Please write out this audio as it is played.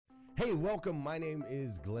Hey, welcome. My name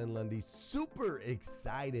is Glenn Lundy. Super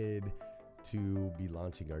excited to be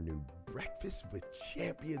launching our new Breakfast with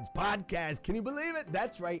Champions podcast. Can you believe it?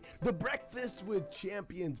 That's right. The Breakfast with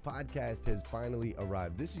Champions podcast has finally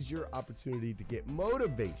arrived. This is your opportunity to get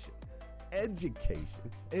motivation, education,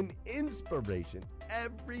 and inspiration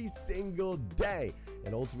every single day.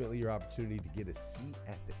 And ultimately, your opportunity to get a seat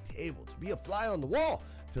at the table, to be a fly on the wall,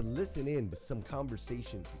 to listen in to some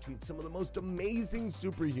conversations between some of the most amazing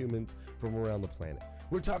superhumans from around the planet.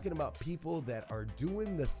 We're talking about people that are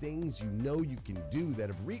doing the things you know you can do, that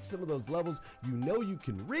have reached some of those levels you know you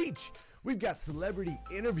can reach. We've got celebrity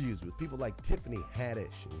interviews with people like Tiffany Haddish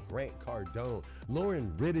and Grant Cardone,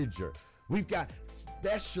 Lauren Rittiger. We've got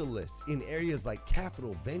specialists in areas like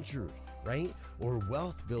capital ventures, right? Or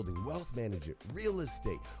wealth building, wealth management, real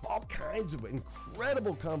estate, all kinds of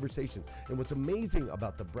incredible conversations. And what's amazing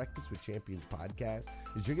about the Breakfast with Champions podcast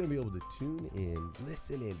is you're going to be able to tune in,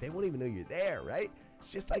 listen in. They won't even know you're there, right? It's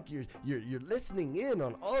just like you're listening in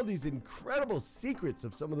on all these incredible secrets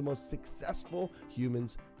of some of the most successful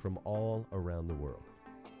humans from all around the world.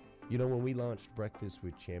 You know, when we launched Breakfast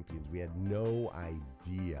with Champions, we had no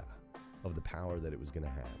idea of the power that it was going to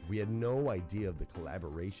have. We had no idea of the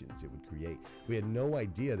collaborations it would create. We had no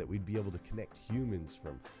idea that we'd be able to connect humans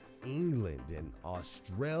from England and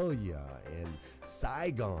Australia and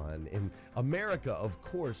Saigon and America, of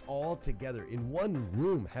course, all together in one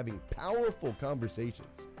room having powerful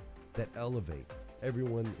conversations that elevate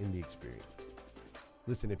everyone in the experience.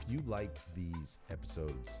 Listen, if you like these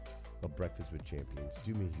episodes of Breakfast with Champions,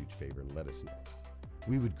 do me a huge favor and let us know.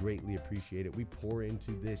 We would greatly appreciate it. We pour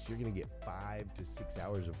into this. You're going to get 5 to 6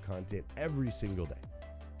 hours of content every single day,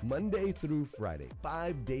 Monday through Friday,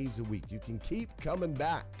 5 days a week. You can keep coming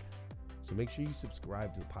back. So make sure you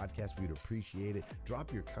subscribe to the podcast. We'd appreciate it.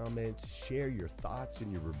 Drop your comments, share your thoughts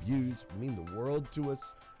and your reviews. It mean the world to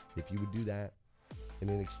us if you would do that. And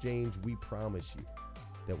in exchange, we promise you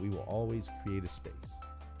that we will always create a space,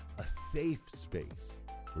 a safe space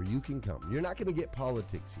where you can come. You're not going to get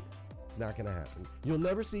politics here. It's not going to happen. You'll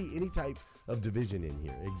never see any type of division in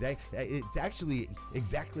here. It's actually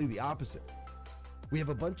exactly the opposite. We have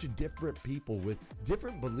a bunch of different people with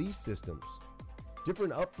different belief systems,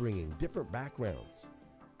 different upbringing, different backgrounds.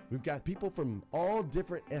 We've got people from all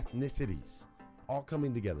different ethnicities all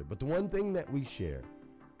coming together. But the one thing that we share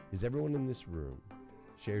is everyone in this room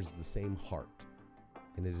shares the same heart.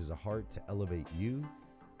 And it is a heart to elevate you,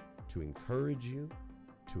 to encourage you,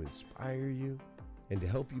 to inspire you, and to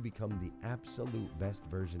help you become the absolute best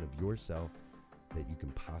version of yourself that you can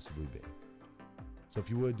possibly be. So if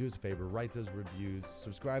you would, do us a favor, write those reviews,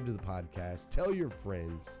 subscribe to the podcast, tell your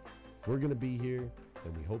friends. We're going to be here,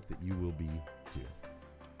 and we hope that you will be too.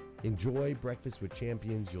 Enjoy Breakfast with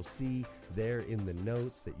Champions. You'll see there in the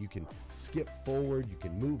notes that you can skip forward, you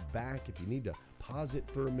can move back. If you need to pause it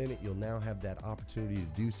for a minute, you'll now have that opportunity to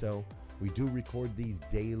do so. We do record these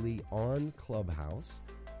daily on Clubhouse.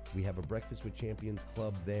 We have a Breakfast with Champions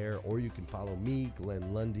club there, or you can follow me,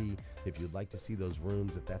 Glenn Lundy, if you'd like to see those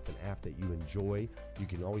rooms. If that's an app that you enjoy, you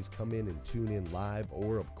can always come in and tune in live,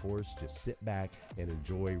 or of course, just sit back and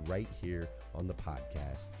enjoy right here on the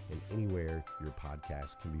podcast and anywhere your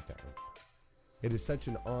podcast can be found. It is such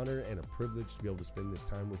an honor and a privilege to be able to spend this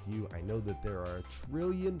time with you. I know that there are a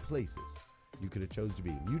trillion places you could have chose to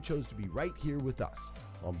be. You chose to be right here with us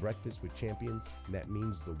on Breakfast with Champions, and that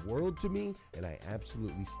means the world to me, and I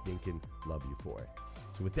absolutely stinking love you for it.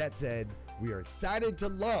 So with that said, we are excited to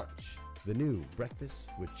launch the new Breakfast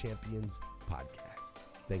with Champions podcast.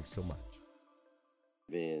 Thanks so much.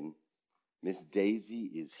 Miss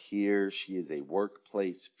Daisy is here. She is a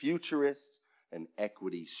workplace futurist, an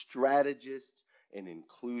equity strategist, an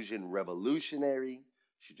inclusion revolutionary.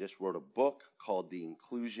 She just wrote a book called The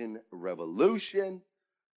Inclusion Revolution.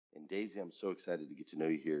 And Daisy, I'm so excited to get to know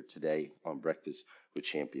you here today on Breakfast with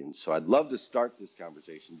Champions. So I'd love to start this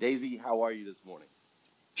conversation. Daisy, how are you this morning?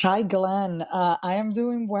 Hi, Glenn. I am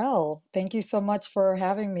doing well. Thank you so much for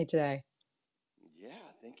having me today. Yeah,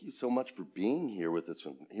 thank you so much for being here with us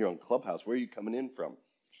here on Clubhouse. Where are you coming in from?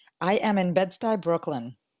 I am in Bed-Stuy,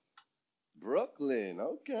 Brooklyn. Brooklyn,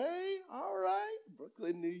 okay. All right.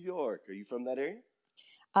 Brooklyn, New York. Are you from that area?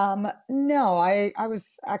 No, I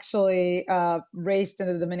was actually raised in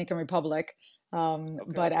the Dominican Republic,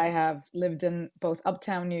 but I have lived in both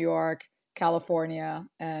Uptown New York, California,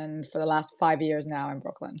 and for the last 5 years now in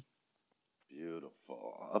Brooklyn.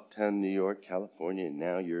 Beautiful. Uptown New York, California, and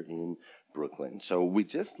now you're in Brooklyn. So we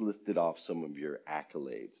just listed off some of your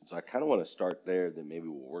accolades. And so I kind of want to start there, then maybe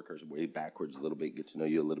we'll work our way backwards a little bit, get to know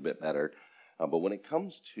you a little bit better. But when it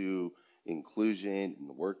comes to inclusion in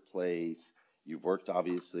the workplace, you've worked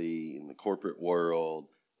obviously in the corporate world.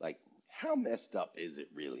 Like, how messed up is it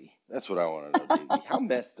really? That's what I want to know, Daisy. How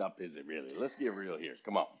messed up is it really? Let's get real here.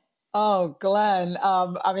 Come on. Oh, Glenn.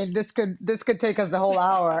 I mean, this could take us the whole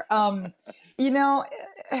hour. You know,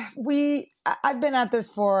 I've been at this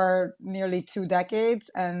for nearly 2 decades,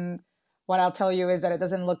 and what I'll tell you is that it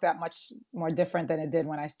doesn't look that much more different than it did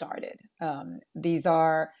when I started.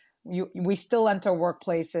 We still enter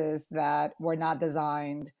workplaces that were not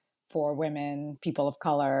designed for women, people of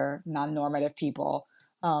color, non-normative people.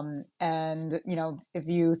 And if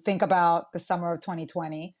you think about the summer of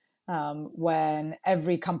 2020, when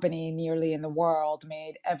every company nearly in the world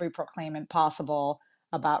made every proclaimment possible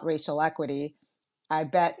about racial equity, I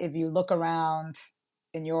bet if you look around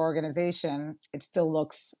in your organization, it still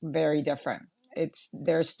looks very different.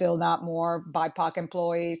 There's still not more BIPOC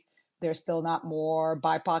employees. There's still not more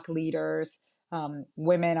BIPOC leaders.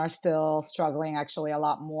 Women are still struggling actually a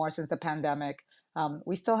lot more since the pandemic.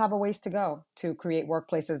 We still have a ways to go to create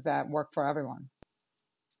workplaces that work for everyone.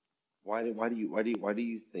 Why do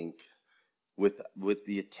you think with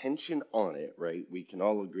the attention on it, right? We can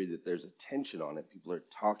all agree that there's attention on it. People are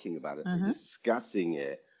talking about it, they're Mm-hmm. discussing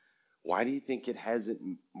it. Why do you think it hasn't?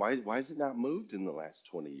 Why has it not moved in the last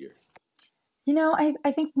 20 years?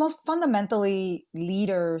 I think most fundamentally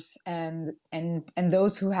leaders and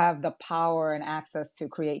those who have the power and access to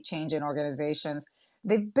create change in organizations,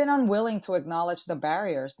 they've been unwilling to acknowledge the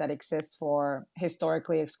barriers that exist for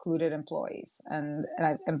historically excluded employees. And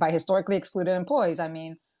by historically excluded employees, I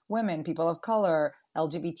mean women, people of color,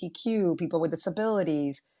 LGBTQ, people with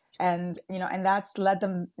disabilities. And that's led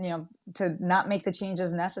them, to not make the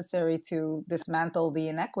changes necessary to dismantle the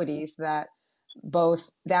inequities that both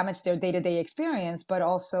damage their day-to-day experience, but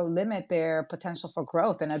also limit their potential for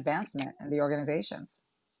growth and advancement in the organizations.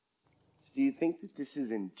 Do you think that this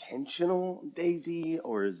is intentional, Daisy,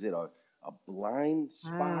 or is it a blind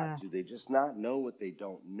spot? Mm. Do they just not know what they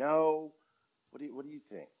don't know? What do you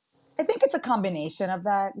think? I think it's a combination of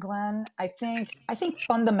that, Glenn. I think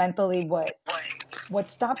fundamentally what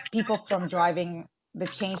stops people from driving the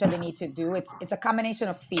change that they need to do, it's a combination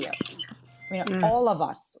of fear. All of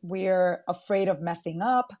us, we're afraid of messing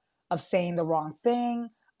up, of saying the wrong thing,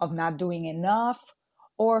 of not doing enough.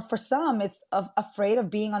 Or for some, it's afraid of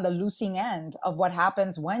being on the losing end of what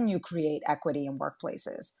happens when you create equity in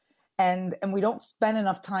workplaces. And we don't spend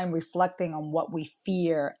enough time reflecting on what we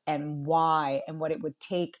fear and why and what it would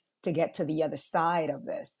take to get to the other side of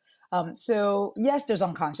this. So yes, there's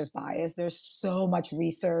unconscious bias. There's so much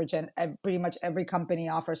research, and pretty much every company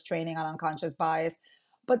offers training on unconscious bias.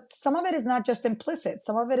 But some of it is not just implicit.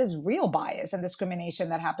 Some of it is real bias and discrimination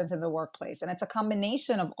that happens in the workplace, and it's a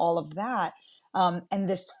combination of all of that, and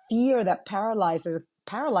this fear that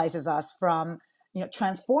paralyzes us from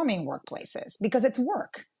transforming workplaces because it's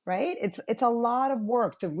work, right? It's a lot of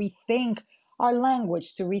work to rethink our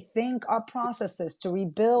language, to rethink our processes, to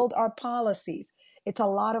rebuild our policies. It's a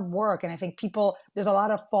lot of work, and I think there's a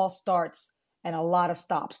lot of false starts and a lot of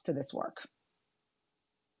stops to this work.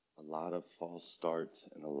 A lot of false starts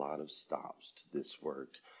and a lot of stops to this work.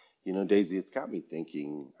 Daisy, it's got me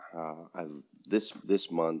thinking.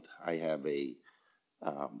 This month I have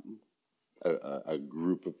um, a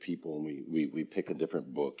group of people, and we pick a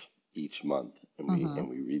different book each month, and we Mm-hmm. and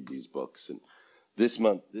we read these books. And this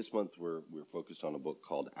month we're focused on a book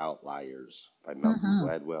called Outliers by Malcolm Mm-hmm.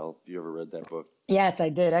 Gladwell. Have you ever read that book? Yes, I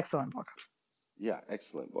did. Excellent book. Yeah,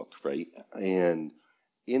 excellent book, right? And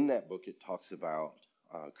in that book, it talks about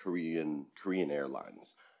Korean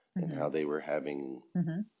Airlines and Mm-hmm. how they were having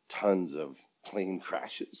Mm-hmm. tons of plane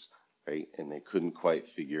crashes, right? And they couldn't quite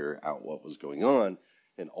figure out what was going on.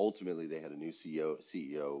 And ultimately, they had a new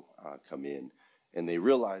CEO come in, and they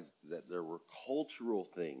realized that there were cultural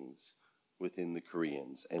things within the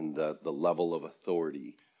Koreans and the level of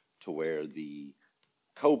authority to where the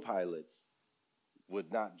co-pilots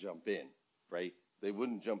would not jump in, right? They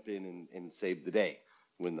wouldn't jump in and save the day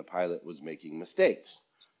when the pilot was making mistakes.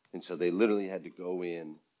 And so they literally had to go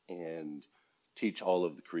in and teach all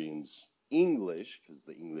of the Koreans English because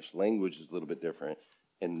the English language is a little bit different,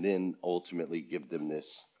 and then ultimately give them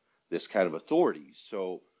this kind of authority.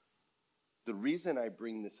 So the reason I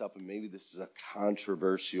bring this up, and maybe this is a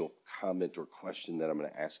controversial comment or question that I'm going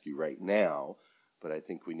to ask you right now, but I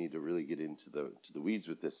think we need to really get into the weeds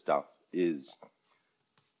with this stuff, is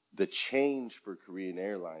the change for Korean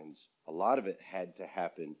Airlines. A lot of it had to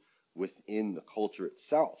happen within the culture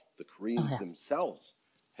itself. The Oh, Koreans yes. themselves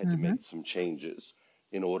had to Mm-hmm. make some changes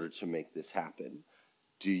in order to make this happen.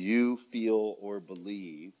 Do you feel or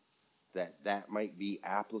believe that that might be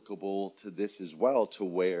applicable to this as well, to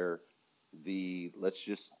where let's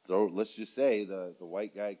just say the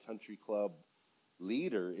white guy country club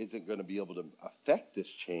leader isn't going to be able to affect this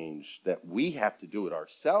change, that we have to do it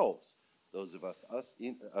ourselves. Those of us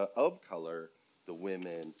of color, the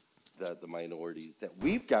women, the minorities, that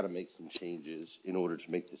we've got to make some changes in order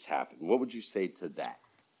to make this happen. What would you say to that?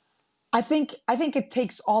 I think it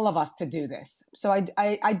takes all of us to do this. So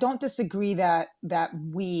I don't disagree that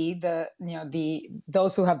we, the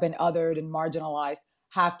those who have been othered and marginalized,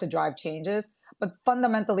 have to drive changes. But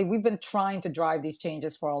fundamentally, we've been trying to drive these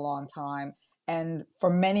changes for a long time. And for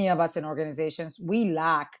many of us in organizations, we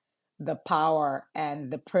lack the power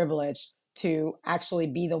and the privilege to actually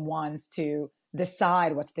be the ones to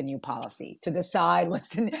decide what's the new policy, to decide what's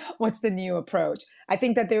the new approach. I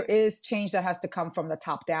think that there is change that has to come from the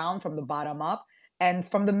top down, from the bottom up, and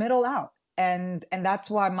from the middle out. And that's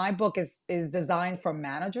why my book is designed for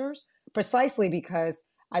managers, precisely because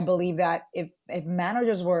I believe that if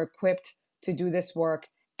managers were equipped to do this work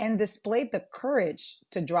and displayed the courage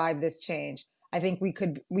to drive this change, I think we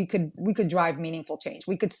could drive meaningful change.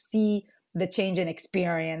 We could see the change in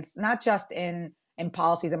experience, not just in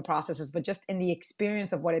policies and processes, but just in the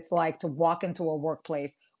experience of what it's like to walk into a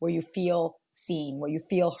workplace where you feel seen, where you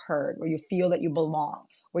feel heard, where you feel that you belong,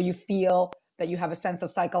 where you feel that you have a sense of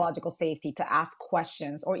psychological safety to ask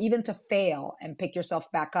questions or even to fail and pick yourself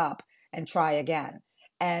back up and try again.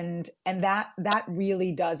 And that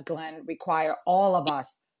really does, Glenn, require all of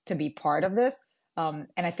us to be part of this. And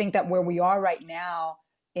I think that where we are right now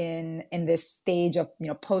in this stage of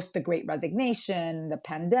post the Great Resignation, the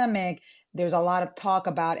pandemic, there's a lot of talk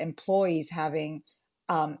about employees having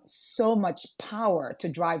so much power to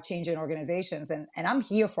drive change in organizations, and I'm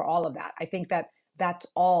here for all of that. I think that that's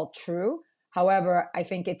all true. However, I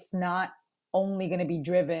think it's not only going to be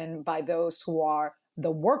driven by those who are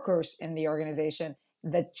the workers in the organization.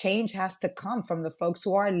 The change has to come from the folks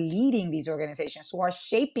who are leading these organizations, who are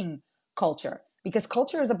shaping culture, because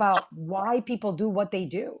culture is about why people do what they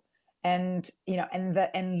do. And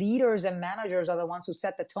and leaders and managers are the ones who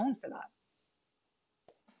set the tone for that.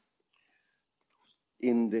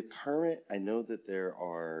 In the current, I know that there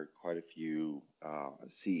are quite a few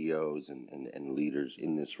CEOs and leaders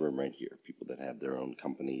in this room right here, people that have their own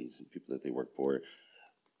companies and people that they work for.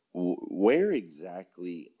 Where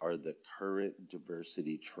exactly are the current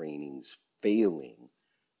diversity trainings failing?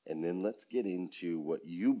 And then let's get into what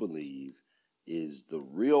you believe is the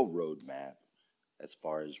real roadmap as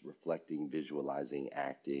far as reflecting, visualizing,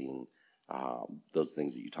 acting, those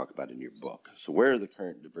things that you talk about in your book. So, where are the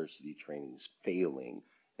current diversity trainings failing?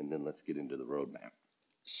 And then let's get into the roadmap.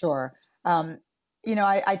 Sure. Um,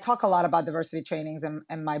 I talk a lot about diversity trainings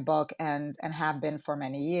in my book and have been for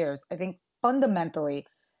many years. I think fundamentally,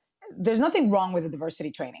 there's nothing wrong with the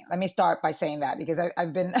diversity training. Let me start by saying that because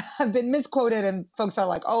I've been I've been misquoted and folks are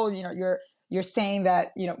like, oh, you're saying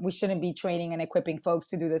that we shouldn't be training and equipping folks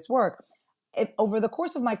to do this work. Over the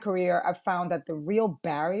course of my career, I've found that the real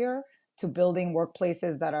barrier to building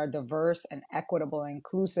workplaces that are diverse and equitable and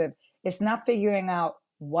inclusive is not figuring out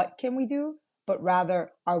what can we do, but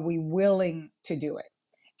rather are we willing to do it?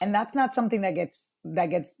 And that's not something that gets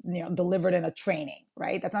delivered in a training,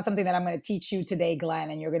 right? That's not something that I'm going to teach you today, Glenn,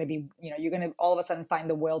 and you're going to be you're going to all of a sudden find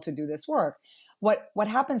the will to do this work. What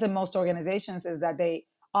happens in most organizations is that they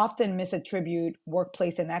often misattribute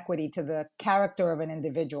workplace inequity to the character of an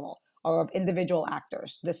individual or of individual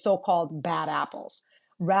actors, the so-called bad apples,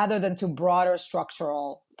 rather than to broader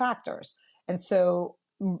structural factors. And so,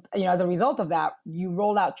 as a result of that, you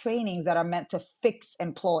roll out trainings that are meant to fix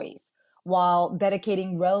employees while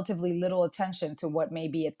dedicating relatively little attention to what may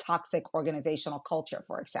be a toxic organizational culture,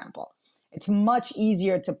 for example. It's much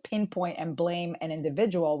easier to pinpoint and blame an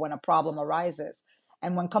individual when a problem arises.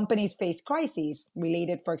 And when companies face crises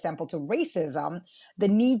related, for example, to racism, the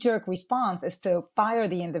knee jerk response is to fire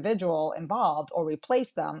the individual involved or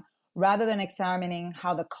replace them rather than examining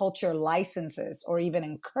how the culture licenses or even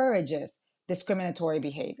encourages discriminatory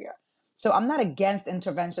behavior. So I'm not against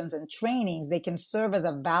interventions and trainings. They can serve as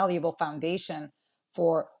a valuable foundation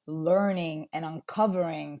for learning and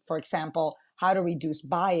uncovering, for example, how to reduce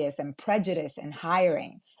bias and prejudice in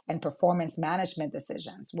hiring and performance management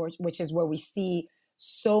decisions, which is where we see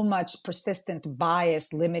so much persistent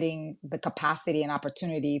bias limiting the capacity and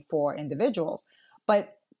opportunity for individuals.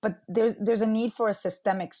 But there's a need for a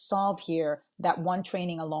systemic solve here that one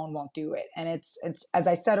training alone won't do it. And it's as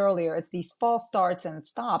I said earlier, it's these false starts and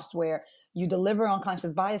stops where you deliver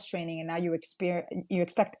unconscious bias training and now you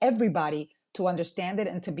expect everybody to understand it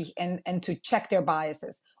and to be and to check their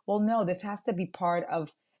biases. Well, no, this has to be part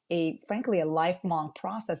of frankly a lifelong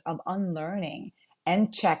process of unlearning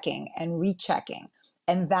and checking and rechecking.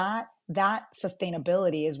 And that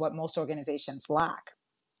sustainability is what most organizations lack.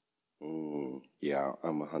 Yeah,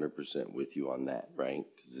 I'm 100% with you on that, right?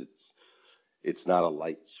 Because it's not a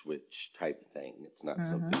light switch type thing. It's not Hmm.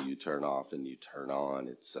 something you turn off and you turn on.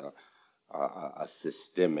 It's a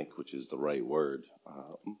systemic, which is the right word.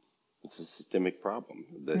 It's a systemic problem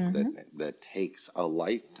Hmm. that takes a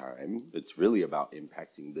lifetime. It's really about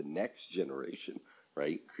impacting the next generation,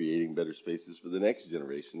 right? Creating better spaces for the next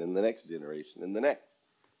generation and the next generation and the next.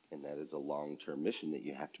 And that is a long-term mission that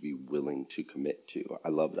you have to be willing to commit to. I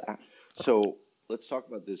love that. So let's talk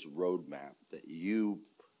about this roadmap that you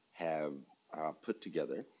have put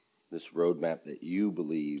together, this roadmap that you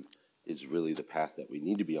believe is really the path that we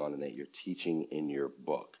need to be on and that you're teaching in your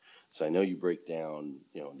book. So I know you break down,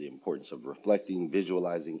 the importance of reflecting,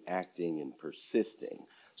 visualizing, acting, and persisting.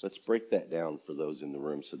 Let's break that down for those in the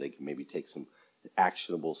room so they can maybe take some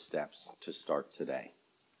actionable steps to start today.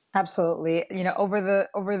 Absolutely.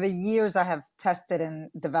 Over the years, I have tested and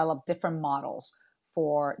developed different models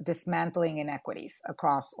for dismantling inequities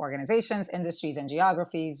across organizations, industries, and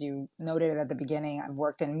geographies. You noted it at the beginning. I've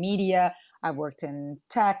worked in media, I've worked in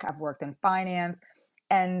tech, I've worked in finance,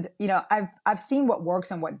 and I've seen what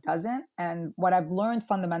works and what doesn't. And what I've learned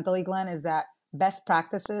fundamentally, Glenn, is that best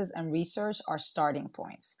practices and research are starting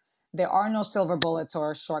points. There are no silver bullets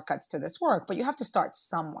or shortcuts to this work, but you have to start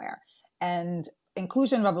somewhere. And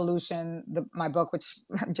Inclusion Revolution, my book, which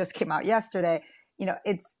just came out yesterday,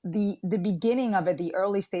 it's the beginning of it. The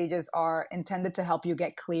early stages are intended to help you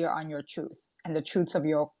get clear on your truth and the truths of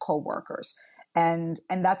your coworkers, and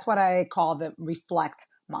that's what I call the reflect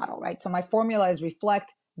model, right? So my formula is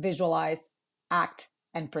reflect, visualize, act,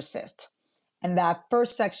 and persist. And that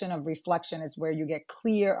first section of reflection is where you get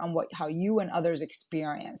clear on how you and others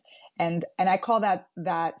experience, and I call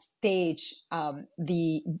that stage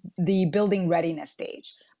the building readiness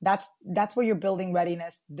stage. That's where you're building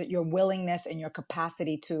readiness, that your willingness and your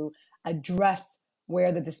capacity to address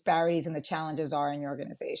where the disparities and the challenges are in your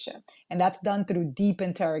organization. And that's done through deep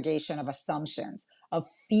interrogation of assumptions, of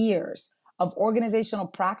fears, of organizational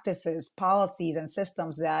practices, policies, and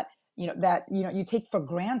systems that you take for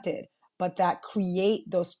granted, but that create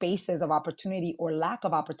those spaces of opportunity or lack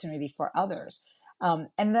of opportunity for others.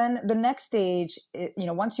 And then the next stage,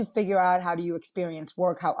 once you figure out how do you experience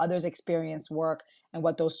work, how others experience work, and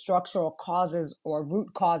what those structural causes or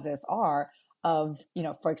root causes are of,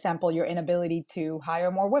 for example, your inability to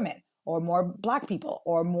hire more women or more Black people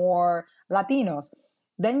or more Latinos,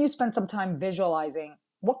 then you spend some time visualizing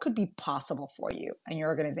what could be possible for you and your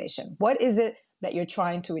organization. What is it that you're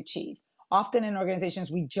trying to achieve? Often in organizations,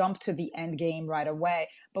 we jump to the end game right away,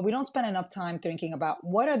 but we don't spend enough time thinking about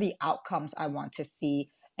what are the outcomes I want to see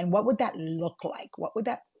and what would that look like? What would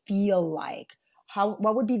that feel like?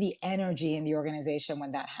 What would be the energy in the organization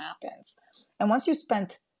when that happens? And once you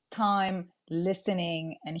spent time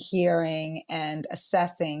listening and hearing and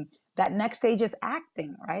assessing, that next stage is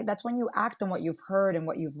acting, right? That's when you act on what you've heard and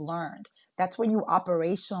what you've learned. That's when you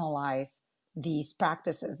operationalize these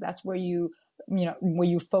practices. That's where you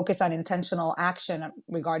focus on intentional action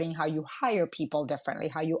regarding how you hire people differently,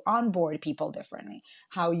 how you onboard people differently,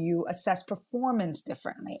 how you assess performance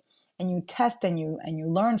differently, and you test and you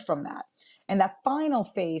learn from that. And that final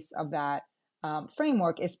phase of that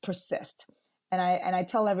framework is persist. And I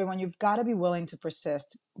tell everyone you've got to be willing to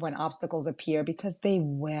persist when obstacles appear, because they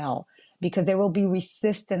will, because there will be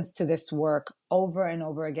resistance to this work over and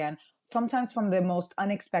over again, sometimes from the most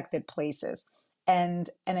unexpected places. And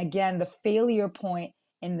again, the failure point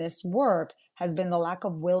in this work has been the lack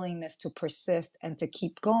of willingness to persist and to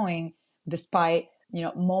keep going despite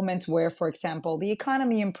moments where, for example, the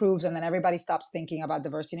economy improves and then everybody stops thinking about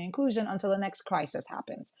diversity and inclusion until the next crisis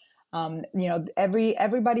happens.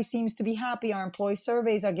 Everybody seems to be happy. Our employee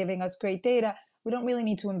surveys are giving us great data. We don't really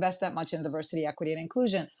need to invest that much in diversity, equity, and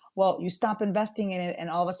inclusion. Well, you stop investing in it, and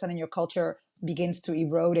all of a sudden your culture begins to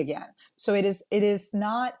erode again. So it is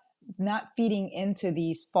not feeding into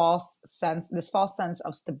this false sense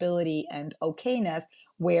of stability and okayness,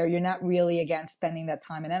 where you're not really, again, spending that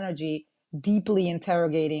time and energy deeply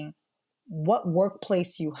interrogating what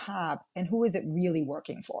workplace you have and who is it really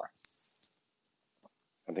working for.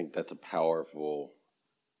 I think that's a powerful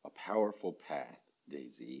path,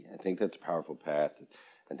 Daisy. I think that's a powerful path.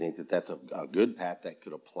 I think that that's a good path that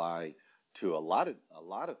could apply to a lot of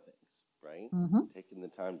things, right? Mm-hmm. Taking the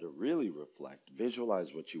time to really reflect,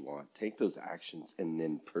 visualize what you want, take those actions, and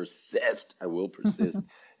then persist. I will persist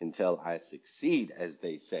until I succeed, as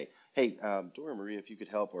they say. Hey, Dora Maria, if you could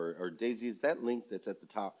help, or Daisy, is that link that's at the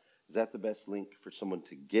top, is that the best link for someone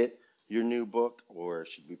to get your new book, or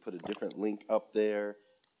should we put a different link up there?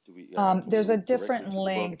 Can we There's a link directly different to the book?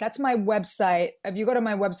 link. That's my website. If you go to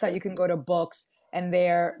my website, Okay. you can go to books, and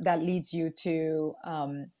there that leads you to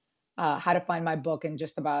how to find my book in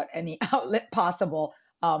just about any outlet possible.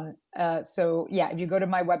 So yeah, if you go to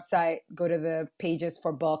my website, go to the pages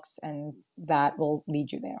for books, and that will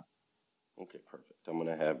lead you there. Okay, perfect. I'm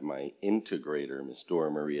going to have my integrator, Miss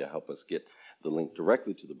Dora Maria, help us get the link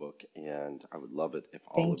directly to the book. And I would love it if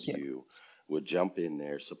all of Thank you. you would jump in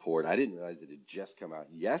there, support. I didn't realize it had just come out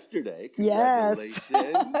yesterday. Yes,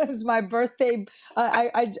 Congratulations. it was my birthday.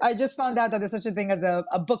 I just found out that there's such a thing as a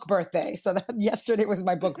book birthday. So that yesterday was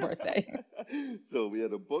my book birthday. So we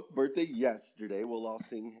had a book birthday yesterday. We'll all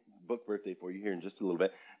sing book birthday for you here in just a little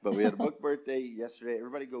bit. But we had a book birthday yesterday.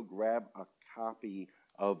 Everybody go grab a copy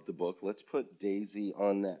of the book. Let's put Daisy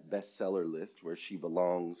on that bestseller list where she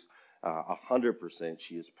belongs 100%.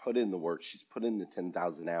 She has put in the work. She's put in the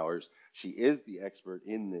 10,000 hours. She is the expert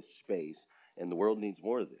in this space, and the world needs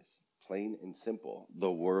more of this. Plain and simple.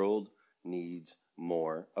 The world needs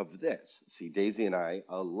more of this. See, Daisy and I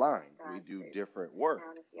align. We do different work,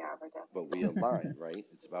 but we align, right?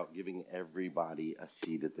 It's about giving everybody a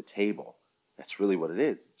seat at the table. That's really what it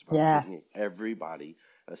is. It's about giving everybody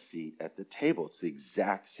a seat at the table. It's the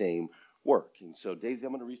exact same work. And so, Daisy,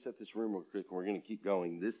 I'm going to reset this room real quick, and we're going to keep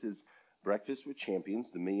going. This is Breakfast with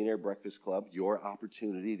Champions, the Millionaire Breakfast Club, your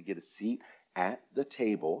opportunity to get a seat at the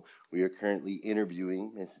table. We are currently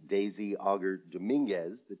interviewing Miss Daisy Auger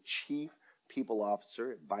Dominguez, the Chief People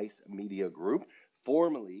Officer at Vice Media Group,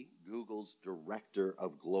 formerly Google's Director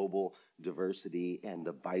of Global Diversity and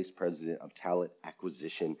the Vice President of Talent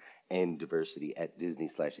Acquisition and Diversity at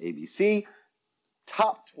Disney/ABC.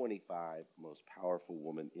 Top 25 most powerful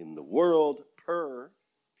woman in the world per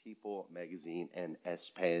People Magazine and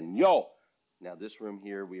Espanol. Now, this room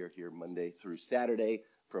here, we are here Monday through Saturday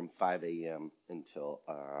from 5 a.m. until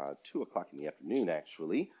 2 o'clock in the afternoon,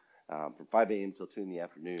 actually. From 5 a.m. till 2 in the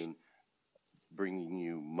afternoon, bringing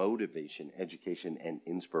you motivation, education, and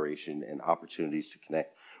inspiration and opportunities to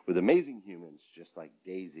connect with amazing humans just like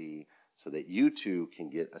Daisy so that you too can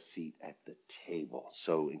get a seat at the table.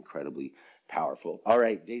 So incredibly powerful. All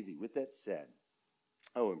right, Daisy, with that said,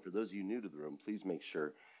 oh, and for those of you new to the room, please make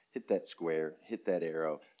sure, hit that square, hit that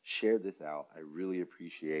arrow, share this out. I really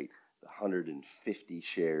appreciate the 150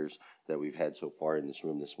 shares that we've had so far in this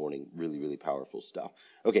room this morning. Really, really powerful stuff.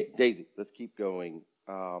 Okay, Daisy, let's keep going.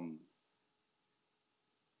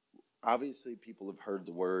 Obviously, people have heard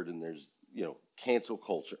the word, and there's, cancel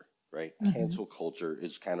culture, right? Mm-hmm. Cancel culture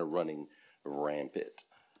is kind of running rampant.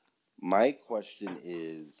 My question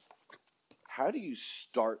is, how do you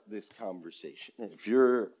start this conversation? If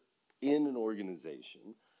you're in an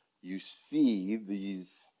organization, you see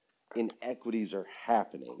these inequities are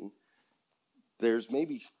happening, there's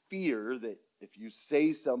maybe fear that if you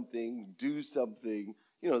say something, do something,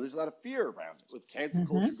 there's a lot of fear around it. With cancel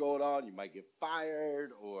culture going on, you might get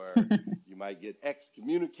fired or you might get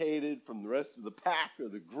excommunicated from the rest of the pack or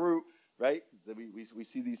the group, right? Because we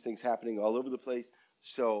see these things happening all over the place.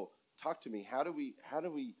 So talk to me. How do we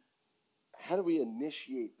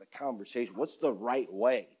initiate the conversation? What's the right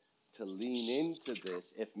way to lean into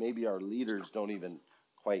this if maybe our leaders don't even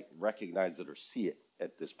quite recognize it or see it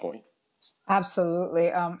at this point? Absolutely.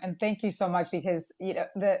 And thank you so much, because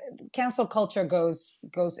the cancel culture goes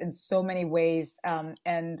in so many ways.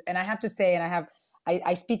 And I have to say, and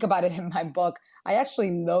I speak about it in my book, I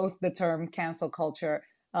actually loathe the term cancel culture,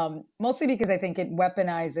 mostly because I think it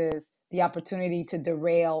weaponizes the opportunity to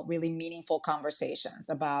derail really meaningful conversations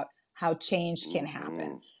about how change can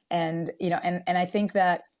happen. And and I think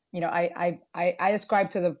that I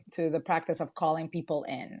ascribe to the practice of calling people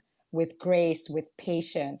in with grace, with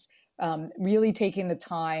patience. Really taking the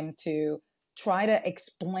time to try to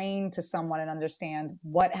explain to someone and understand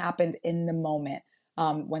what happened in the moment,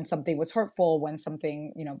 when something was hurtful, when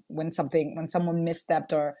something, when someone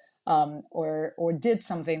misstepped or did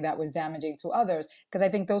something that was damaging to others. Because I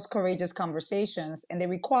think those courageous conversations, and they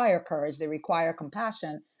require courage, they require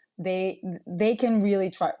compassion, they can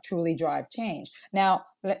really truly drive change. Now,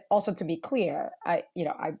 also to be clear, I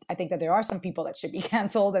think that there are some people that should be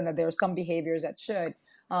canceled, and that there are some behaviors that should.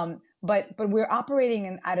 But we're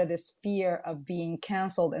operating out of this fear of being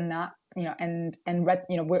canceled, and not,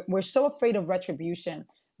 we're so afraid of retribution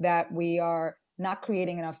that we are not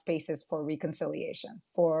creating enough spaces for reconciliation,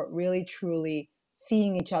 for really truly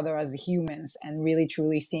seeing each other as humans, and really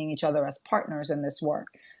truly seeing each other as partners in this work.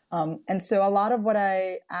 And so a lot of what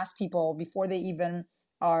I ask people before they even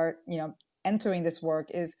are, entering this work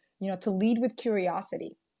is, to lead with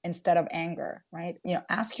curiosity instead of anger, right?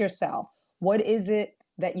 Ask yourself, what is it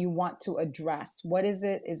that you want to address? What is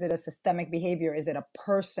it? Is it a systemic behavior? Is it a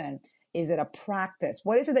person? Is it a practice?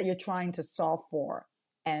 What is it that you're trying to solve for?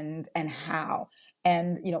 And how?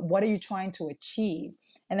 And, what are you trying to achieve?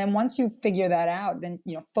 And then once you figure that out, then,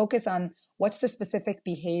 focus on what's the specific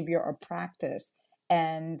behavior or practice,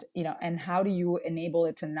 and, and how do you enable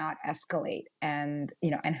it to not escalate? And,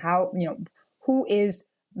 and how, who is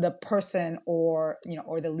the person, or,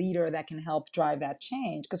 or the leader that can help drive that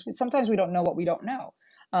change? Because sometimes we don't know what we don't know.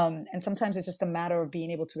 And sometimes it's just a matter of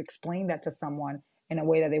being able to explain that to someone in a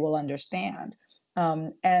way that they will understand.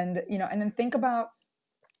 And, and then think about,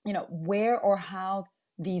 where or how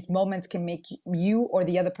these moments can make you or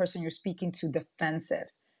the other person you're speaking to defensive.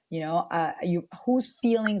 Whose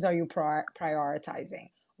feelings are you prioritizing?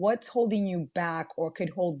 What's holding you back, or could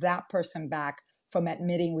hold that person back from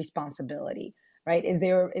admitting responsibility, right? Is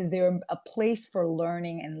there a place for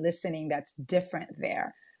learning and listening that's different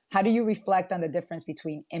there? How do you reflect on the difference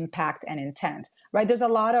between impact and intent, right? There's a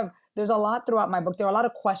lot throughout my book. There are a lot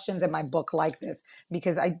of questions in my book like this,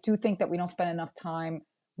 because I do think that we don't spend enough time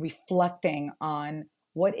reflecting on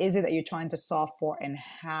what is it that you're trying to solve for, and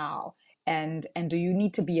how. And do you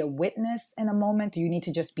need to be a witness in a moment? Do you need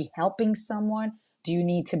to just be helping someone? Do you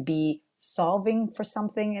need to be solving for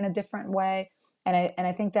something in a different way? And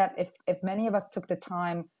I think that if many of us took the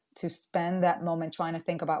time to spend that moment trying to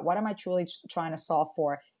think about, what am I truly trying to solve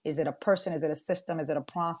for? Is it a person? Is it a system? Is it a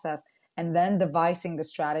process? And then devising the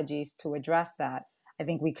strategies to address that, I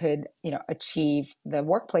think we could, achieve the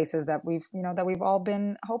workplaces that we've all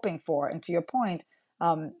been hoping for. And to your point,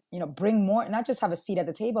 bring more, not just have a seat at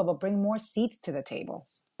the table, but bring more seats to the table.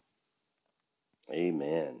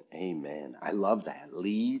 Amen. Amen. I love that.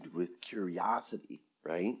 Lead with curiosity,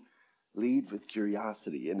 right? Lead with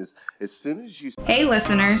curiosity. And as soon as you... Hey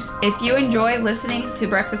listeners, if you enjoy listening to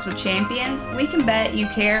Breakfast with Champions, we can bet you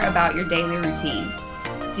care about your daily routine.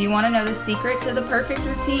 Do you want to know the secret to the perfect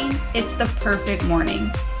routine? It's the perfect morning.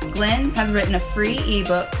 Glenn has written a free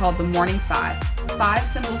ebook called The Morning 5,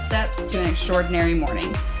 5 simple steps to an extraordinary morning.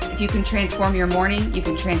 If you can transform your morning, you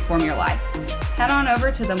can transform your life. Head on over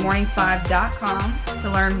to themorning5.com to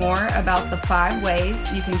learn more about the 5 ways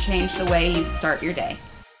you can change the way you start your day.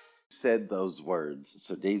 Said those words.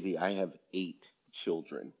 So Daisy, I have 8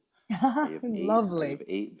 children. Lovely. I have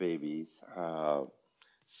 8 babies.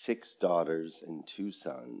 6 daughters and 2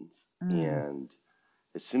 sons. And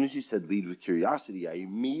as soon as you said lead with curiosity, I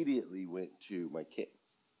immediately went to my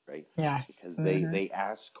kids, right? Yes. Because they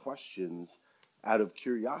ask questions out of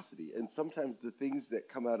curiosity. And sometimes the things that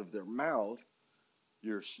come out of their mouth,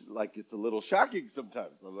 you're like, it's a little shocking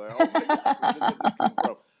sometimes. I'm like, oh my God, where did this come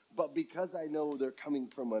from? But because I know they're coming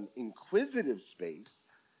from an inquisitive space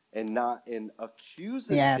and not an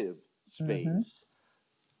accusative space,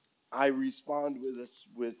 I respond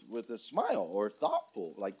with a smile, or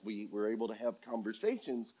thoughtful, like we were able to have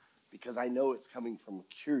conversations, because I know it's coming from a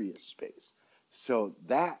curious space. So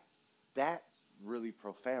that's really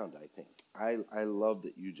profound, I think. I love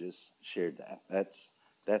that you just shared that.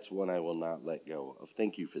 That's one I will not let go of.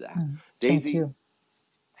 Thank you for that. Daisy,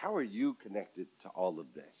 how are you connected to all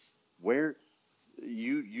of this? Where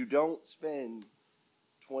you don't spend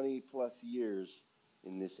 20 plus years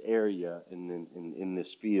in this area and in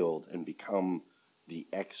this field and become the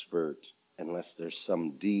expert unless there's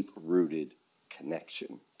some deep rooted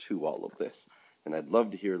connection to all of this. And I'd love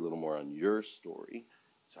to hear a little more on your story.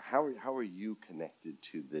 So how are you connected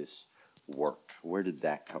to this work? Where did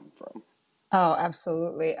that come from? Oh,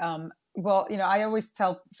 absolutely. Well, I always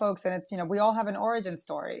tell folks, and it's, we all have an origin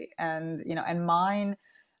story, and, and mine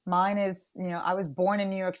is, I was born in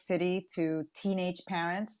New York City to teenage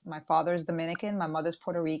parents. My father's Dominican, my mother's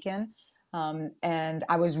Puerto Rican. And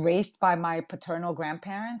I was raised by my paternal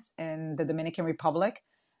grandparents in the Dominican Republic.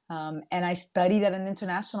 And I studied at an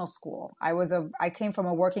international school. I came from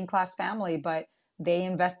a working class family, but they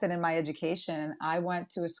invested in my education. I went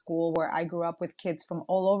to a school where I grew up with kids from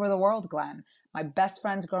all over the world, Glenn. My best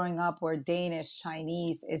friends growing up were Danish,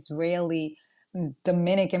 Chinese, Israeli,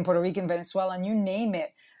 Dominican, Puerto Rican, Venezuelan, you name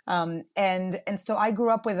it. And so I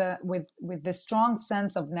grew up with this strong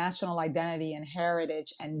sense of national identity and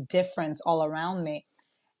heritage and difference all around me.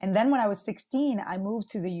 And then when I was 16, I moved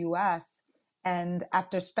to the US. And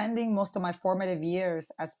after spending most of my formative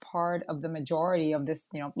years as part of the majority of this,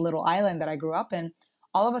 little island that I grew up in,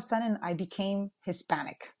 all of a sudden I became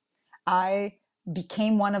Hispanic. I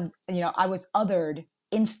became one of, I was othered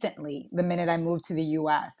instantly the minute I moved to the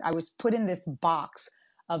US. I was put in this box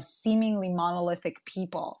of seemingly monolithic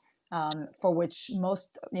people, for which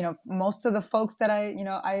most of the folks that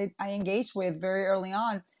I engaged with very early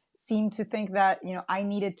on seemed to think that, I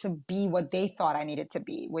needed to be what they thought I needed to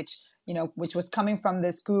be, which, which was coming from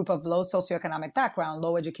this group of low socioeconomic background,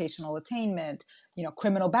 low educational attainment,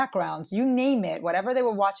 criminal backgrounds, you name it, whatever they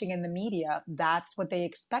were watching in the media, that's what they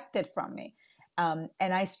expected from me. And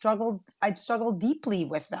I struggled deeply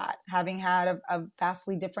with that, having had a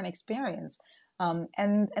vastly different experience.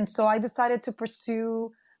 And so I decided to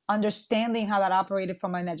pursue understanding how that operated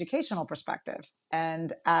from an educational perspective.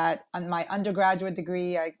 And on my undergraduate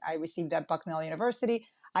degree, I received at Bucknell University.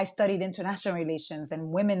 I studied international relations and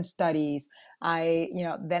women's studies.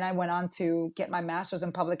 Then I went on to get my master's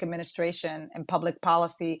in public administration and public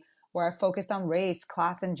policy, where I focused on race,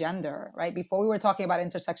 class, and gender, right? Before we were talking about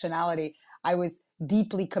intersectionality, I was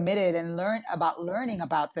deeply committed and learning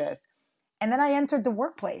about this. And then I entered the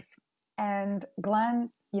workplace. And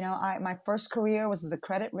Glenn, my first career was as a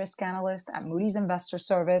credit risk analyst at Moody's Investor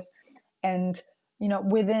Service. And,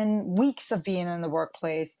 within weeks of being in the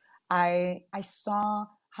workplace, I saw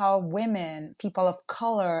how women, people of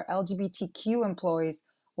color, LGBTQ employees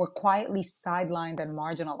were quietly sidelined and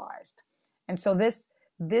marginalized. And so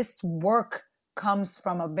this work comes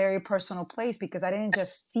from a very personal place, because I didn't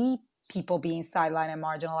just see people being sidelined and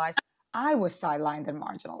marginalized. I was sidelined and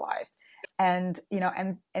marginalized. And,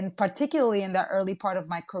 and particularly in the early part of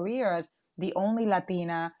my career as the only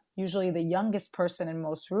Latina, usually the youngest person in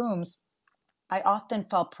most rooms, I often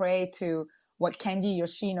fell prey to what Kenji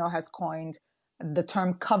Yoshino has coined the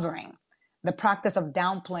term covering, the practice of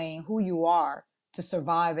downplaying who you are to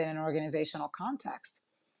survive in an organizational context.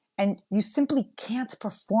 And you simply can't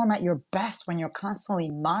perform at your best when you're constantly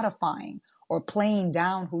modifying or playing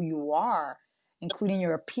down who you are, including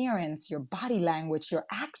your appearance, your body language, your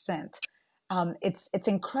accent. It's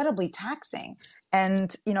incredibly taxing.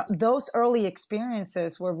 And, those early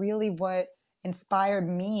experiences were really what inspired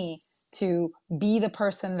me to be the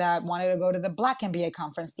person that wanted to go to the Black MBA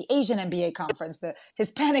conference, the Asian MBA conference, the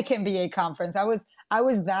Hispanic MBA conference. I was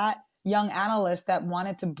that young analyst that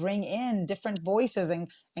wanted to bring in different voices and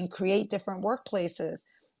create different workplaces.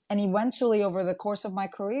 And eventually, over the course of my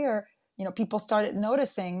career, people started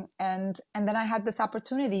noticing. And then I had this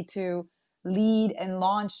opportunity to lead and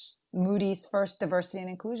launch Moody's first diversity and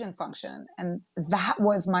inclusion function. And that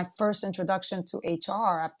was my first introduction to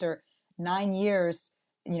HR after 9 years,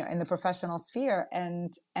 in the professional sphere.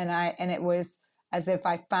 And it was as if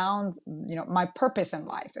I found, my purpose in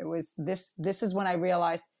life. It was this is when I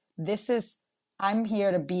realized I'm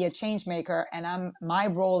here to be a change maker, and my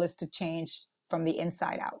role is to change from the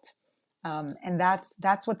inside out. And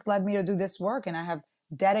that's what's led me to do this work. And I have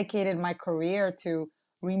dedicated my career to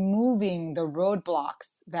removing the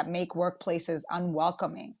roadblocks that make workplaces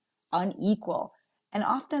unwelcoming, unequal, and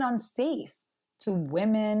often unsafe to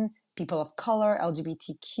women, people of color,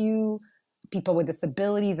 LGBTQ, people with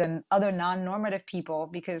disabilities, and other non-normative people,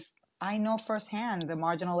 because I know firsthand the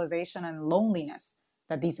marginalization and loneliness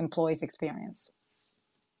that these employees experience.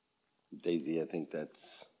 Daisy, I think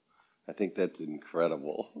that's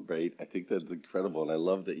incredible, right? I think that's incredible. And I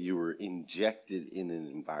love that you were injected in an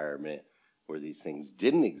environment where these things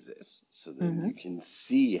didn't exist, so that you can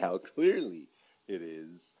see how clearly it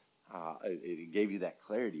is. It gave you that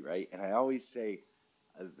clarity, right? And I always say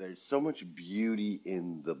there's so much beauty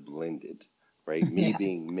in the blended, right? Me Yes.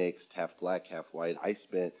 being mixed, half Black, half white.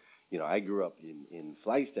 I grew up in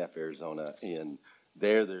Flagstaff, Arizona, and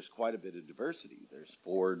there's quite a bit of diversity. There's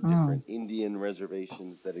 4 different Indian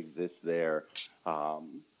reservations that exist there.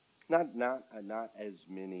 Not as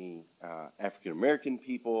many African American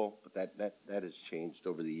people, but that has changed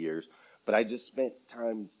over the years. But I just spent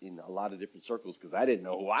time in a lot of different circles because I didn't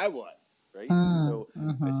know who I was, right? So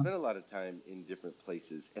I spent a lot of time in different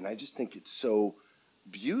places, and I just think it's so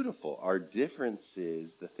beautiful. Our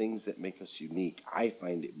differences, the things that make us unique, I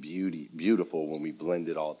find it beautiful when we blend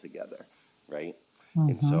it all together, right?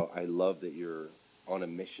 And so I love that you're on a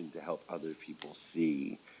mission to help other people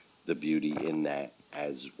see the beauty in that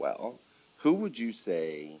as well. Who would you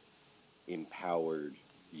say empowered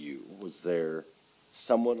you? Was there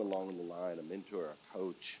someone along the line, a mentor, a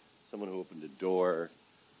coach, someone who opened a door?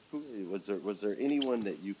 Was there anyone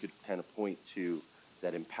that you could kind of point to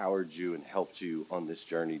that empowered you and helped you on this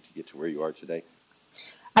journey to get to where you are today?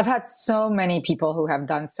 I've had so many people who have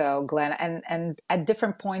done so, Glenn, and at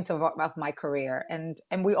different points of my career, and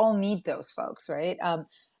we all need those folks, right?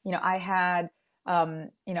 I had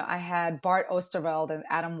Bart Oosterveld and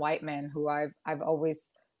Adam Whiteman, who I've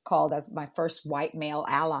always called as my first white male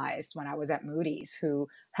allies when I was at Moody's, who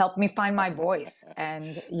helped me find my voice.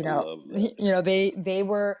 And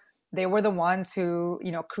they were the ones who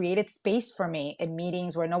created space for me in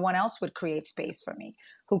meetings where no one else would create space for me,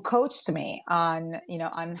 who coached me on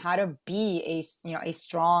how to be a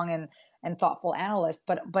strong and thoughtful analyst,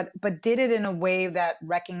 but did it in a way that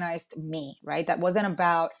recognized me, right? That wasn't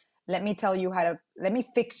about, let me tell you let me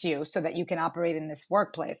fix you so that you can operate in this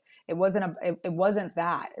workplace. It wasn't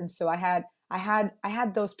that. And so I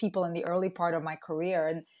had those people in the early part of my career,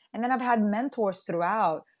 and then I've had mentors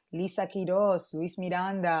throughout: Lisa Quiroz, Luis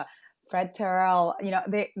Miranda, Fred Terrell.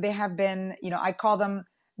 They have been, I call them,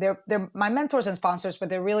 they're my mentors and sponsors, but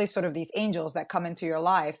they're really sort of these angels that come into your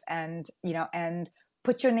life and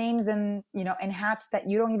put your names in hats that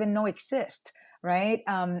you don't even know exist, right?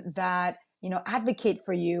 That advocate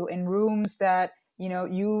for you in rooms that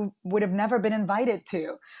you would have never been invited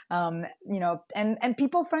to, and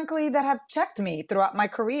people, frankly, that have checked me throughout my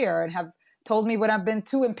career and have told me when I've been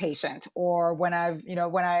too impatient, or when I've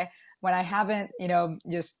when I haven't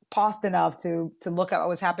just paused enough to look at what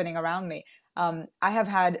was happening around me. I have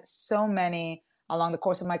had so many along the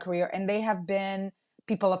course of my career, and they have been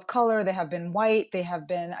people of color, they have been white, they have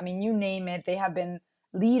been, I mean, you name it, they have been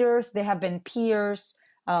leaders, they have been peers.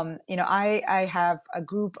 I have a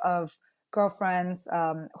group of girlfriends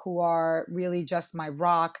who are really just my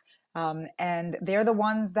rock. And they're the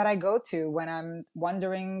ones that I go to when I'm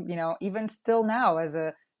wondering, even still now as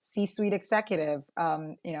a C-suite executive,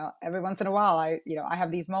 every once in a while, I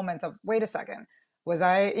have these moments of, wait a second, was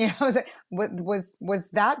I, was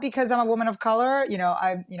that because I'm a woman of color?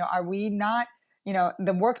 Are we not,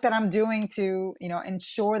 the work that I'm doing to,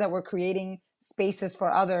 ensure that we're creating spaces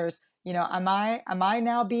for others, am I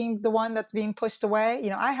now being the one that's being pushed away?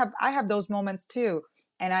 I have those moments too.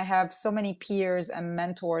 And I have so many peers and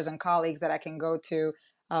mentors and colleagues that I can go to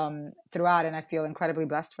throughout, and I feel incredibly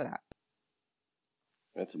blessed for that.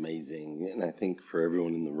 That's amazing. And I think for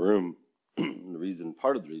everyone in the room,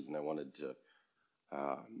 part of the reason I wanted to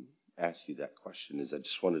ask you that question is I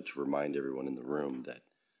just wanted to remind everyone in the room that,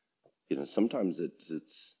 sometimes it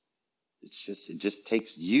just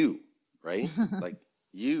takes you, right? Like,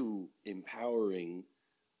 you empowering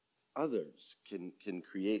others can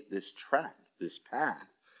create this track, this path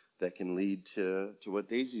that can lead to what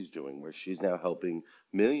Daisy's doing, where she's now helping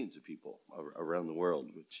millions of people around the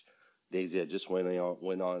world. Which, Daisy, I just went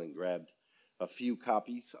on and grabbed a few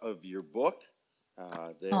copies of your book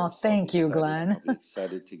there. Oh, thank you, Glenn. I'll be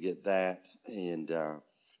excited to get that and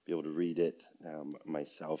be able to read it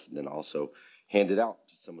myself, and then also hand it out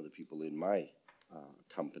to some of the people in my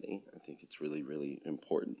company. I think it's really, really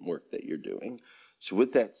important work that you're doing. So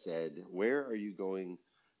with that said, where are you going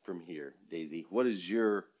from here, Daisy? What is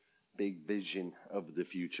your big vision of the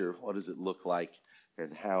future? What does it look like?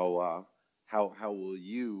 And how will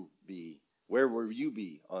you be, where will you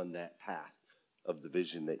be on that path of the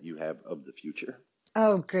vision that you have of the future?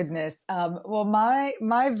 Oh, goodness. Well,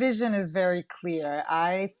 my vision is very clear.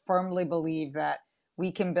 I firmly believe that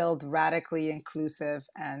we can build radically inclusive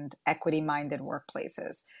and equity-minded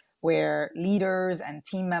workplaces where leaders and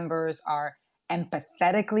team members are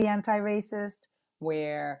empathetically anti-racist,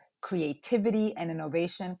 where creativity and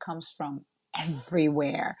innovation comes from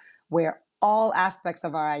everywhere, where all aspects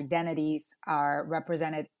of our identities are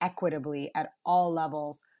represented equitably at all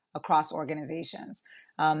levels across organizations.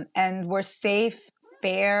 And we're safe,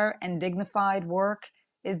 fair, and dignified work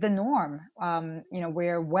is the norm.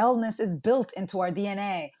 Where wellness is built into our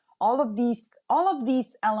DNA. All of these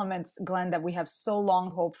elements, Glenn, that we have so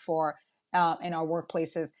long hoped for in our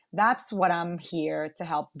workplaces. That's what I'm here to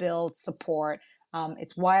help build, support.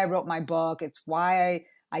 It's why I wrote my book. It's why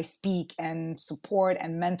I speak and support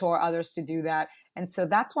and mentor others to do that. And so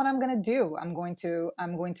that's what I'm going to do. I'm going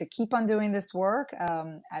to keep on doing this work,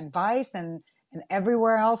 advice and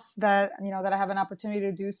everywhere else that that I have an opportunity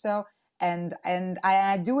to do so. And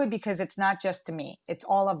I do it because it's not just to me; it's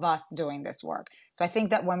all of us doing this work. So I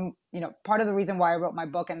think that when part of the reason why I wrote my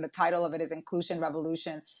book and the title of it is Inclusion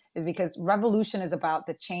Revolution is because revolution is about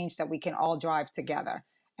the change that we can all drive together,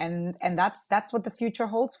 and that's what the future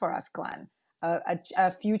holds for us, Glenn.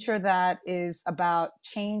 A future that is about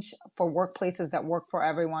change for workplaces that work for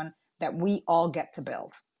everyone, that we all get to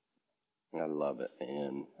build. I love it,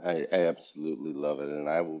 man. I absolutely love it, and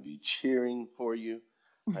I will be cheering for you.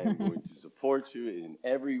 I am going to support you in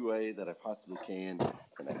every way that I possibly can,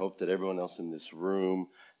 and I hope that everyone else in this room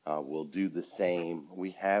will do the same.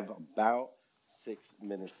 We have about 6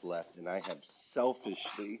 minutes left, and I have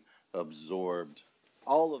selfishly absorbed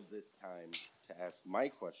all of this time to ask my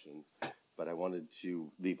questions, but I wanted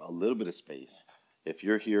to leave a little bit of space. If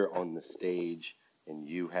you're here on the stage and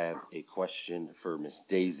you have a question for Miss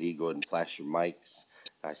Daisy, go ahead and flash your mics.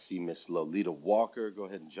 I see Miss Lolita Walker. Go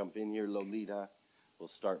ahead and jump in here, Lolita. We'll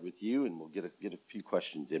start with you, and we'll get a few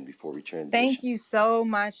questions in before we transition. Thank you so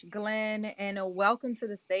much, Glenn, and welcome to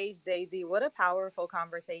the stage, Daisy. What a powerful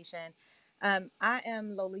conversation. I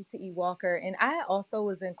am Lolita E. Walker, and I also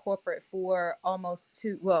was in corporate for almost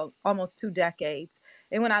 2 decades.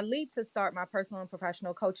 And when I leave to start my personal and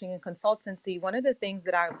professional coaching and consultancy, one of the things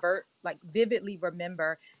that I vividly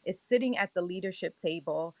remember is sitting at the leadership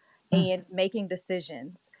table and making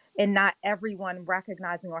decisions, and not everyone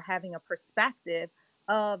recognizing or having a perspective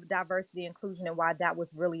of diversity, inclusion, and why that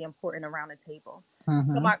was really important around the table. So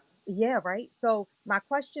Mm-hmm. yeah, right. So my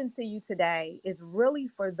question to you today is really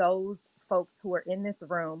for those folks who are in this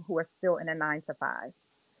room who are still in a 9 to 5.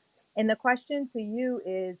 And the question to you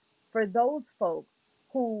is for those folks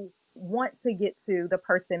who want to get to the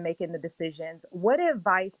person making the decisions, what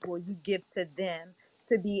advice will you give to them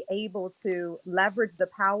to be able to leverage the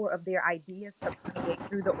power of their ideas to permeate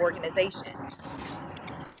through the organization?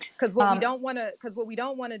 Because what we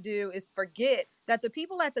don't want to do is forget that the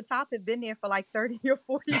people at the top have been there for like 30 or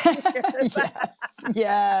 40 years.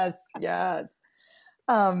 Yes.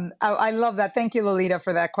 I love that. Thank you, Lolita,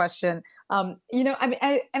 for that question. I mean,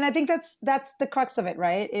 I think that's the crux of it,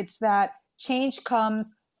 right? It's that change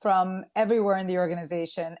comes from everywhere in the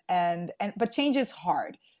organization, but change is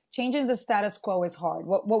hard. Changing the status quo is hard.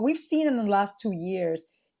 What we've seen in the last 2 years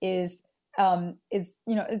is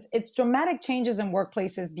it's dramatic changes in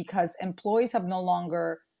workplaces because employees have no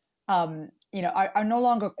longer are no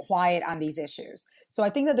longer quiet on these issues. So I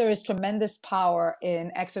think that there is tremendous power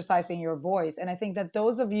in exercising your voice. And I think that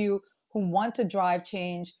those of you who want to drive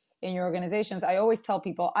change in your organizations, I always tell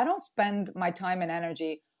people, I don't spend my time and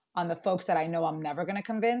energy on the folks that I know I'm never going to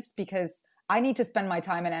convince, because I need to spend my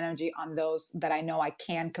time and energy on those that I know I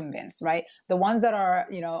can convince, right? The ones that are,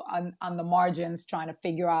 on the margins trying to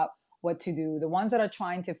figure out what to do, the ones that are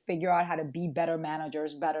trying to figure out how to be better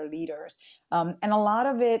managers, better leaders. And a lot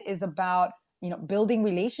of it is about building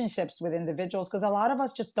relationships with individuals, because a lot of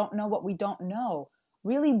us just don't know what we don't know.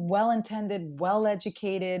 Really well-intended,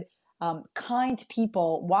 well-educated, kind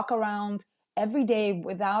people walk around every day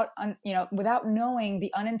without knowing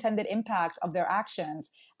the unintended impact of their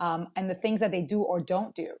actions, and the things that they do or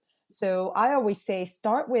don't do. So I always say,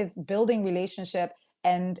 start with building relationship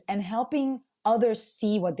and helping others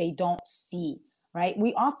see what they don't see, right?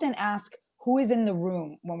 We often ask who is in the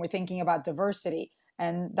room when we're thinking about diversity.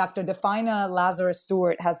 And Dr. Defina Lazarus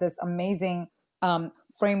Stewart has this amazing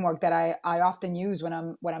framework that I often use when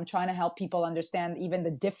I'm trying to help people understand even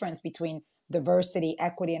the difference between diversity,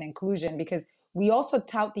 equity, and inclusion, because we also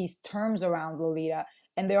tout these terms around, Lolita,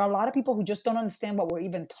 and there are a lot of people who just don't understand what we're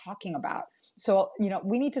even talking about. So,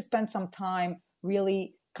 we need to spend some time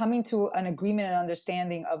really coming to an agreement and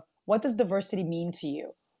understanding of what does diversity mean to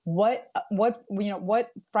you? What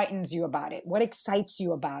frightens you about it? What excites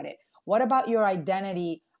you about it? What about your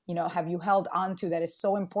identity, have you held on to that is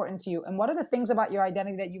so important to you? And what are the things about your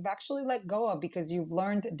identity that you've actually let go of because you've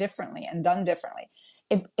learned differently and done differently?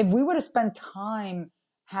 If we were to spend time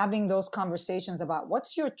having those conversations about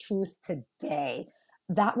what's your truth today,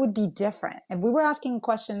 that would be different. If we were asking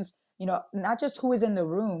questions, not just who is in the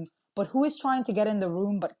room, but who is trying to get in the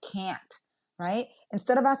room but can't, right?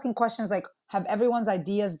 Instead of asking questions like, have everyone's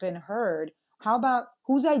ideas been heard? How about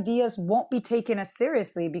whose ideas won't be taken as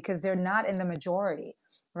seriously because they're not in the majority,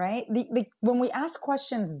 right? When we ask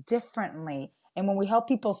questions differently and when we help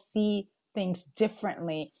people see things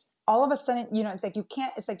differently, all of a sudden, it's like you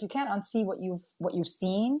can't unsee what you've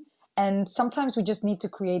seen. And sometimes we just need to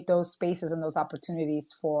create those spaces and those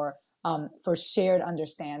opportunities for shared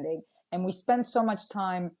understanding. And we spend so much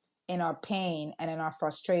time in our pain and in our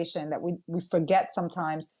frustration that we forget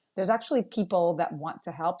sometimes there's actually people that want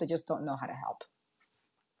to help. They just don't know how to help.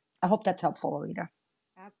 I hope that's helpful, Alita.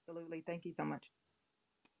 Absolutely. Thank you so much.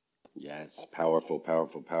 Yes, powerful,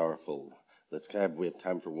 powerful, powerful. We have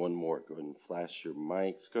time for one more. Go ahead and flash your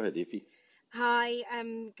mics. Go ahead, Ify. Hi,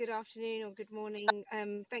 good afternoon or good morning.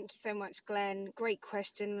 Thank you so much, Glenn. Great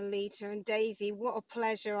question, Lolita and Daisy. What a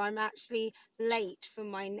pleasure. I'm actually late for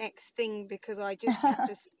my next thing because I just had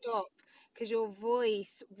to stop because your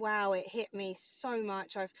voice, wow, it hit me so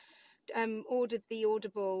much. I've ordered the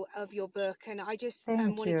Audible of your book, and I just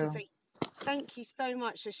wanted to say thank you so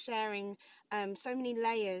much for sharing so many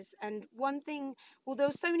layers. And one thing, well, there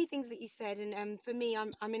were so many things that you said, and for me,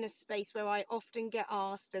 I'm in a space where I often get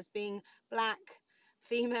asked, as being Black,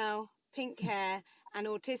 female, pink hair, and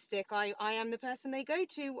autistic, I am the person they go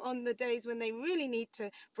to on the days when they really need to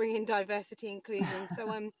bring in diversity inclusion.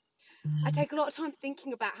 So I take a lot of time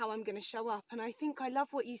thinking about how I'm going to show up, and I think I love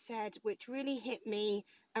what you said, which really hit me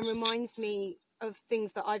and reminds me of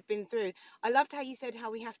things that I've been through. I loved how you said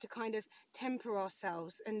how we have to kind of temper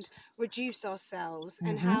ourselves and reduce ourselves,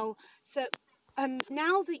 and how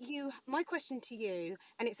now that my question to you,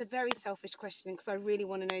 and it's a very selfish question because I really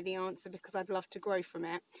want to know the answer because I'd love to grow from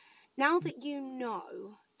it. Now that you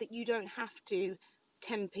know that you don't have to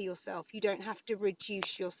temper yourself, you don't have to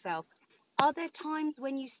reduce yourself, are there times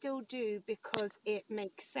when you still do because it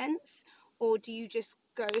makes sense? Or do you just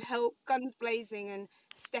go guns blazing and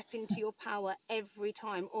step into your power every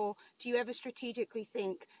time? Or do you ever strategically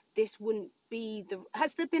think this wouldn't be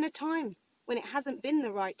has there been a time when it hasn't been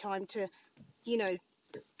the right time to,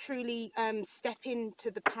 truly step into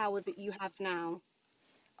the power that you have now?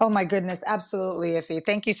 Oh my goodness, absolutely, Iffy.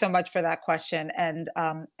 Thank you so much for that question. And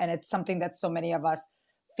it's something that so many of us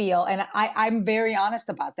feel. And I'm very honest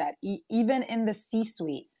about that. Even in the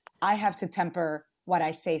C-suite, I have to temper what I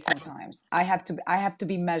say sometimes. I have to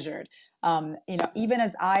be measured. Even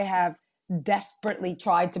as I have desperately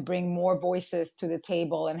tried to bring more voices to the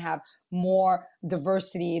table and have more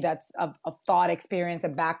diversity that's of thought, experience,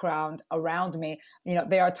 and background around me.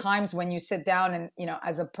 There are times when you sit down and,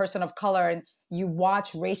 as a person of color, and you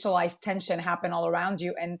watch racialized tension happen all around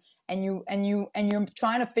you, and you're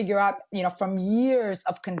trying to figure out, from years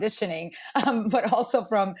of conditioning, but also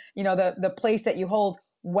from, the place that you hold,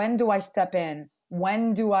 when do I step in?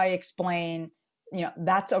 When do I explain,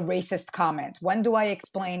 that's a racist comment? When do I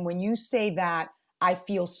explain, when you say that, I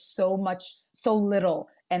feel so little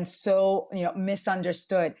and so,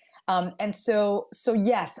 misunderstood. And so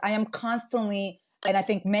yes, I am constantly, and I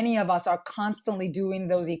think many of us are constantly doing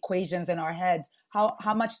those equations in our heads.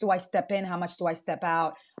 How much do I step in? How much do I step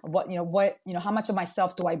out? How much of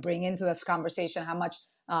myself do I bring into this conversation? How much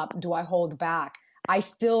do I hold back? I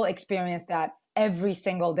still experience that every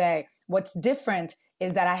single day. What's different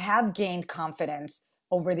is that I have gained confidence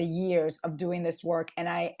over the years of doing this work, and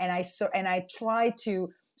I try to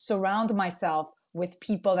surround myself with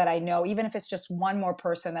people that I know, even if it's just one more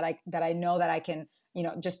person that I know that I can,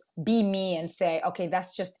 just be me and say, okay,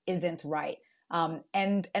 that's just isn't right.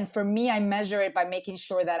 And for me, I measure it by making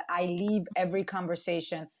sure that I leave every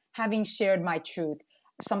conversation having shared my truth,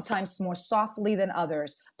 sometimes more softly than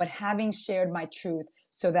others, but having shared my truth,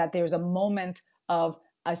 so that there's a moment of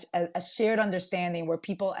a shared understanding where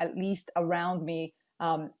people, at least around me,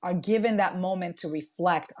 are given that moment to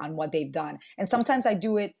reflect on what they've done. And sometimes I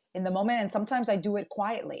do it in the moment, and sometimes I do it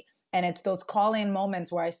quietly. And it's those call-in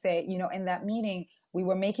moments where I say, in that meeting, we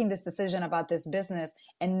were making this decision about this business,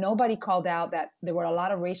 and nobody called out that there were a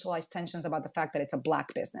lot of racialized tensions about the fact that it's a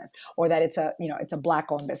Black business, or that it's a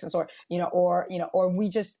Black-owned business, or we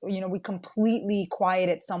just, we completely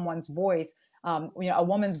quieted someone's voice, a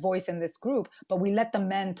woman's voice in this group, but we let the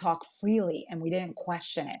men talk freely and we didn't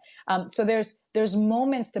question it. So there's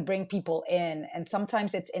moments to bring people in, and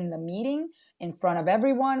sometimes it's in the meeting in front of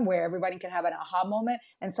everyone where everybody can have an aha moment,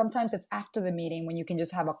 and sometimes it's after the meeting when you can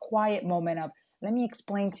just have a quiet moment of, let me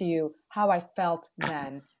explain to you how I felt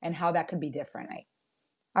then and how that could be different.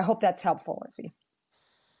 I hope that's helpful, Iffy.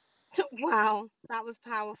 Wow, that was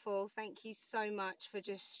powerful. Thank you so much for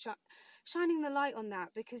just shining the light on that,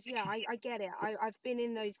 because I get it. I've been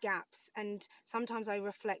in those gaps, and sometimes I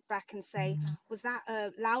reflect back and say, was that a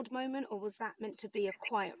loud moment, or was that meant to be a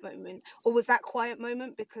quiet moment, or was that quiet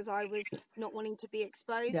moment because I was not wanting to be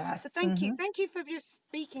exposed? Yes. So thank you for just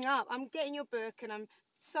speaking up. I'm getting your book and I'm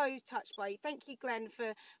so touched by you. Thank you, Glenn,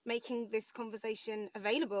 for making this conversation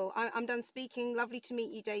available. I'm done speaking. Lovely to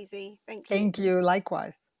meet you, Daisy. Thank you. Thank you.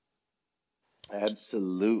 Likewise.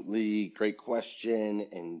 Absolutely. Great question.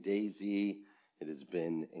 And Daisy, it has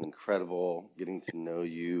been incredible getting to know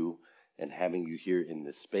you and having you here in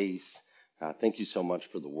this space. Thank you so much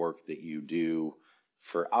for the work that you do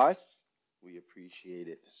for us. We appreciate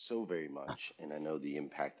it so very much. And I know the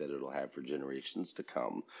impact that it'll have for generations to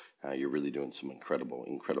come. You're really doing some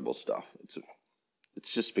incredible stuff.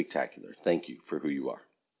 It's just spectacular. Thank you for who you are.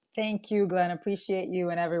 Thank you, Glenn. Appreciate you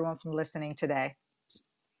and everyone from listening today.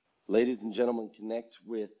 Ladies and gentlemen, connect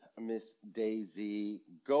with Miss Daisy.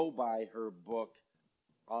 Go buy her book,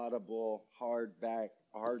 Audible, hardback,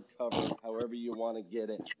 hardcover, however you want to get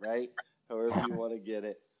it, right? However you want to get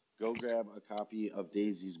it. Go grab a copy of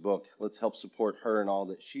Daisy's book. Let's help support her and all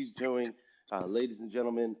that she's doing. Ladies and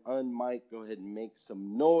gentlemen, unmic, go ahead and make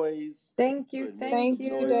some noise. Thank you, Daisy.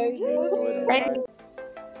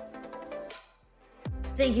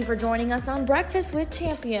 Thank you for joining us on Breakfast with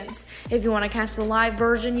Champions. If you want to catch the live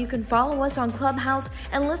version, you can follow us on Clubhouse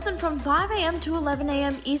and listen from 5 a.m. to 11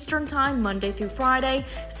 a.m. Eastern Time, Monday through Friday,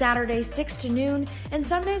 Saturdays 6 to noon, and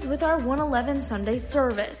Sundays with our 1:11 Sunday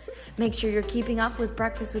service. Make sure you're keeping up with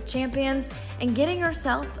Breakfast with Champions and getting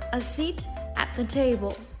yourself a seat at the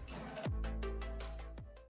table.